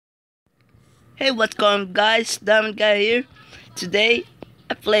Hey, what's going on, guys? Diamond Guy here. Today,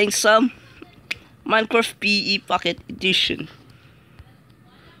 I'm playing some Minecraft PE Pocket Edition.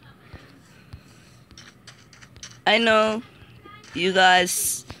 I know you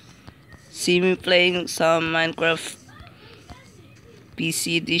guys see me playing some Minecraft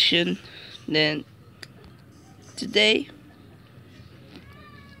PC Edition. Then today,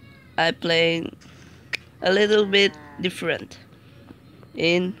 I playing a little bit different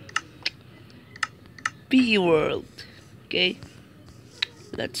in PE World. Okay,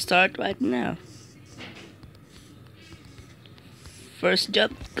 let's start right now. First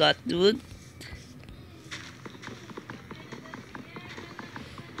job, got the wood.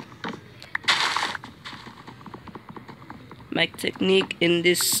 My technique in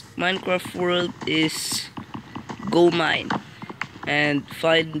this Minecraft world is go mine and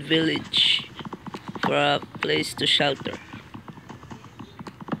find village for a place to shelter.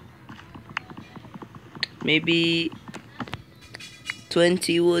 Maybe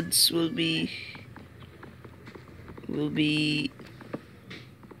 20 woods will be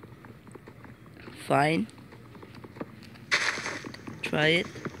fine. Try it.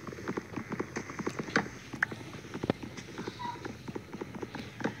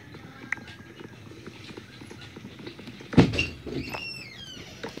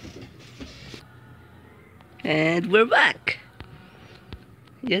 And we're back.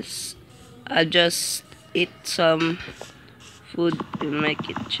 Yes, I just ate some food in my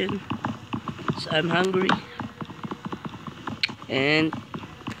kitchen, so I'm hungry. And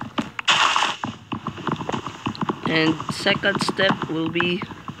second step will be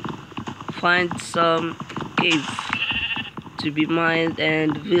find some cave to be mined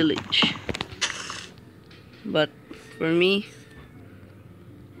and village. But for me,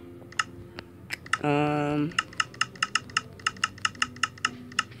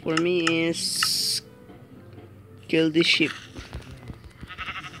 is kill the sheep.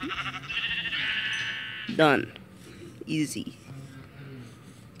 Done. Easy.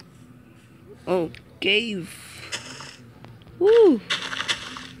 Oh, cave. Woo.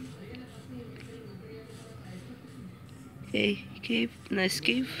 Okay, cave. Nice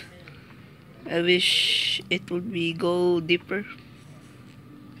cave. I wish it would be go deeper.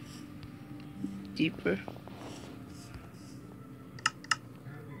 Deeper.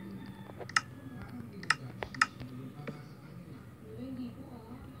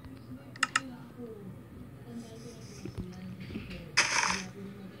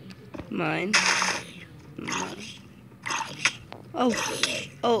 Mine. Oh.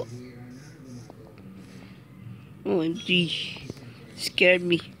 OMG. Scared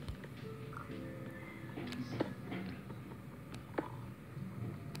me.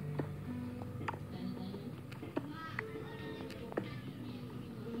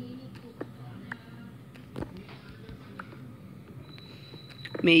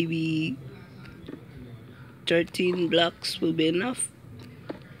 Maybe 13 blocks will be enough.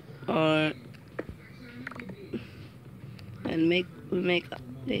 Or okay,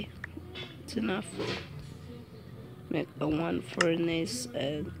 it's enough. Make a one furnace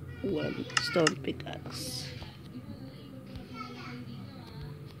and one stone pickaxe.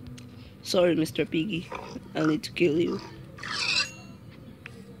 Sorry, Mr. Piggy, I'll need to kill you.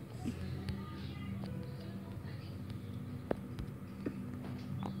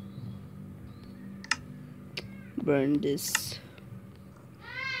 Burn this.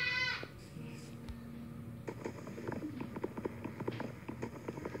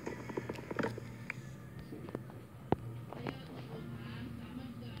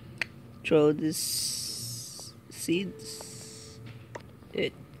 Throw this seeds.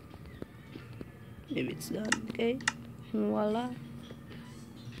 Maybe it's done. Okay, voila.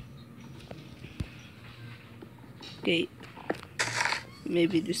 Okay,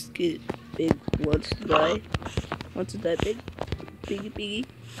 maybe this kid pig wants to die. Pig? Piggy.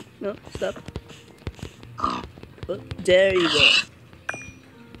 No, stop. Oh, there you go.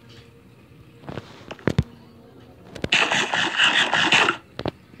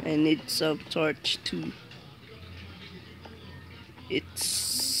 I need some torch too.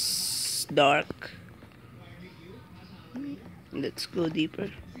 It's dark. Let's go deeper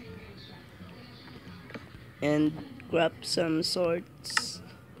and grab some swords.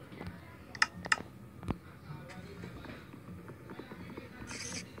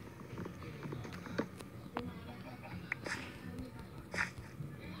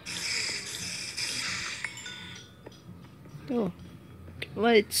 Oh,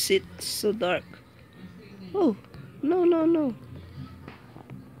 why it's so dark? Oh, no.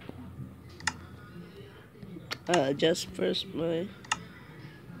 Just first my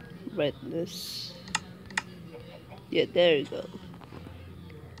brightness. Yeah, there you go.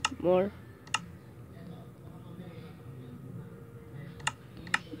 More.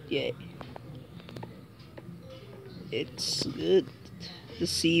 Yeah. It's good to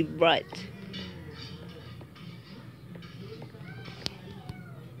see bright.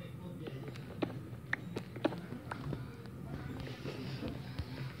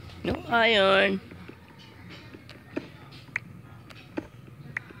 No iron.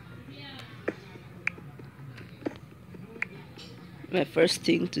 My first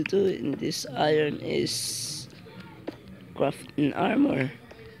thing to do in this iron is craft an armor.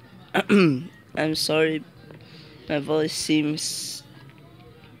 I'm sorry, my voice seems,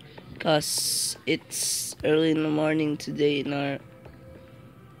 cause it's early in the morning today in our.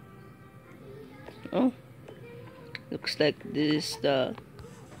 Oh, looks like this is the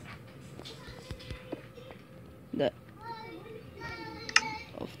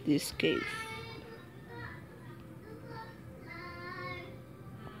of this cave.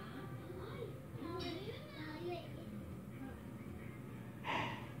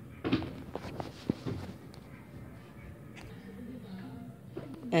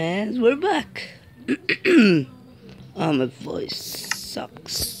 And we're back. Oh, my voice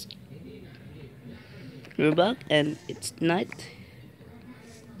sucks. We're back and it's night.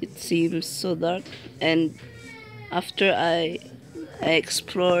 It seems so dark, and after I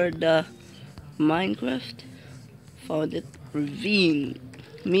explored the Minecraft, found it ravine,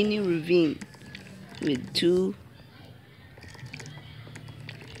 mini ravine with two.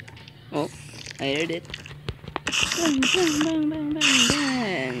 Oh, I heard it. Bang, bang, bang, bang, bang,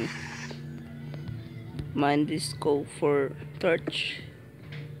 bang. Mine this go for torch.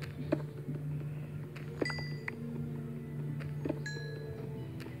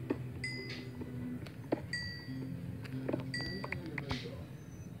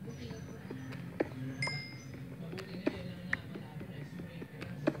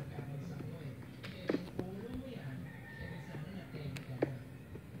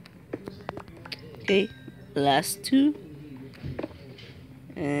 Okay, last two.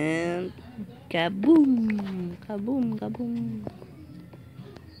 And kaboom! Kaboom, kaboom.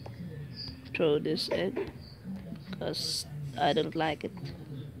 Throw this egg, cause I don't like it.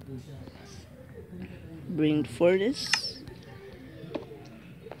 Bring for this.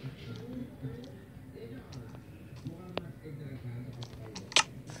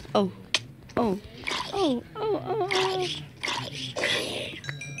 Oh, oh, oh, oh, oh, oh.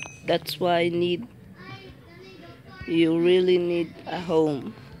 That's why you really need a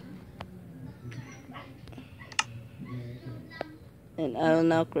home. And I will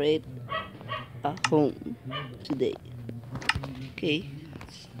now create a home today. Okay.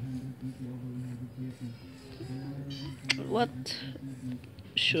 What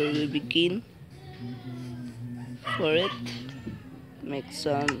should we begin? For it, make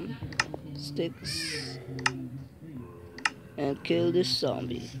some sticks and kill this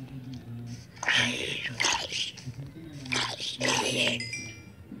zombie.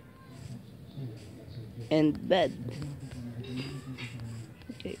 And bed.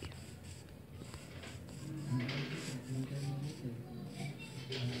 Okay.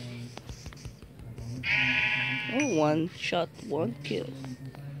 Oh, one shot, one kill.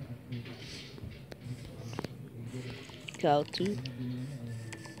 Cow too.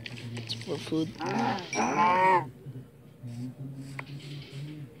 It's for food.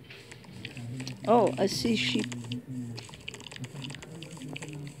 Oh, I see sheep.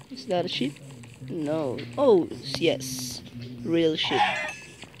 Is that a sheep? No. Oh, yes. Real sheep.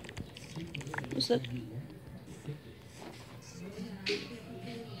 What's that?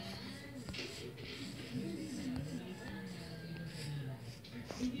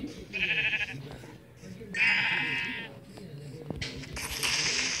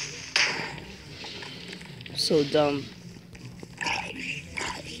 So dumb.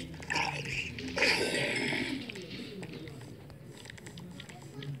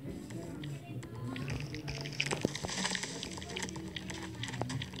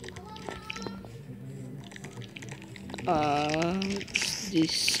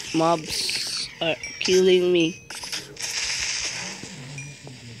 These mobs are killing me.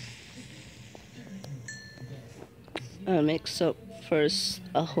 I'll make up first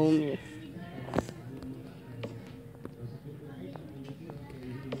a home here.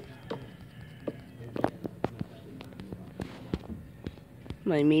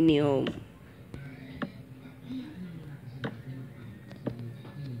 My mini home.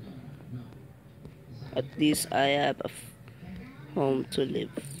 At least I have a home to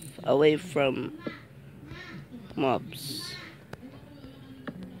live away from mobs.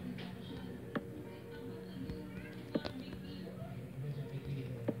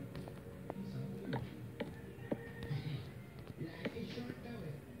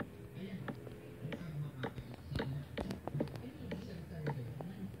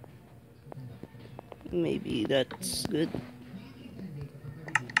 Maybe that's good.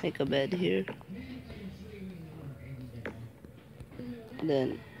 Make a bed here.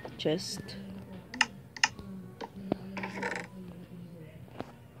 Then chest.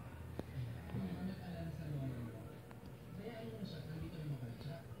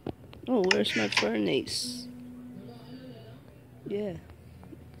 Oh, where's my furnace? Yeah,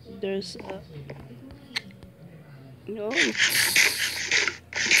 there's a... No, it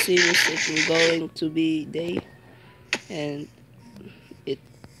seems it's going to be day, and it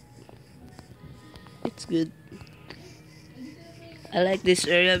it's good. I like this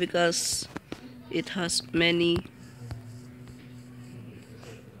area because it has many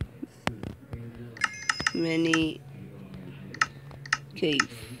cave.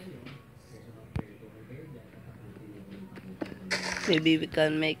 Maybe we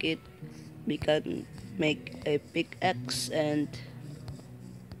can make it. We can make a pickaxe and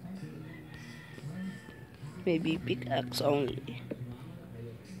maybe pickaxe only.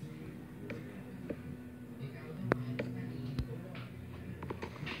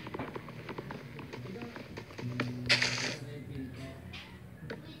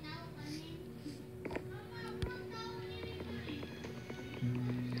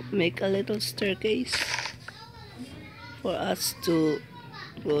 Make a little staircase for us to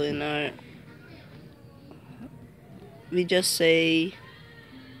go in our... We just say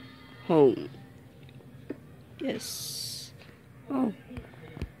home. Yes. Oh.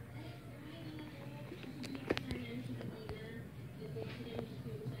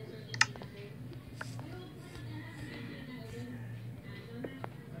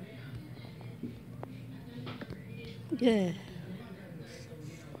 Yeah.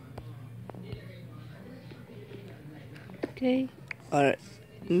 Okay. Our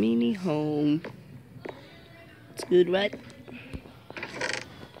mini home. It's good, right?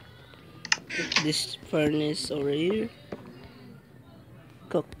 Put this furnace over here.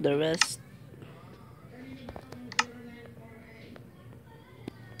 Cook the rest.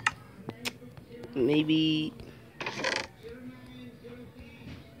 Maybe...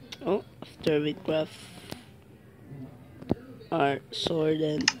 Oh, after we craft our sword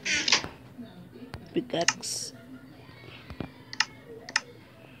and pickaxe,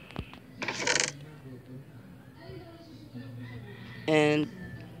 and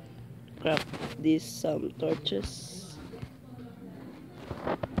craft these some torches,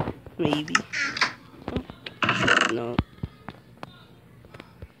 maybe. Oh, no.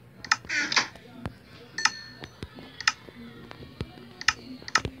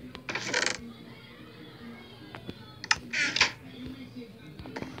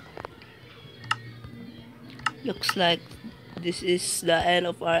 Looks like this is the end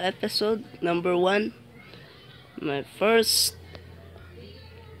of our episode number 1. My first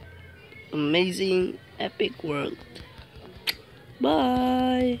amazing epic world.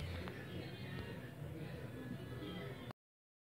 Bye.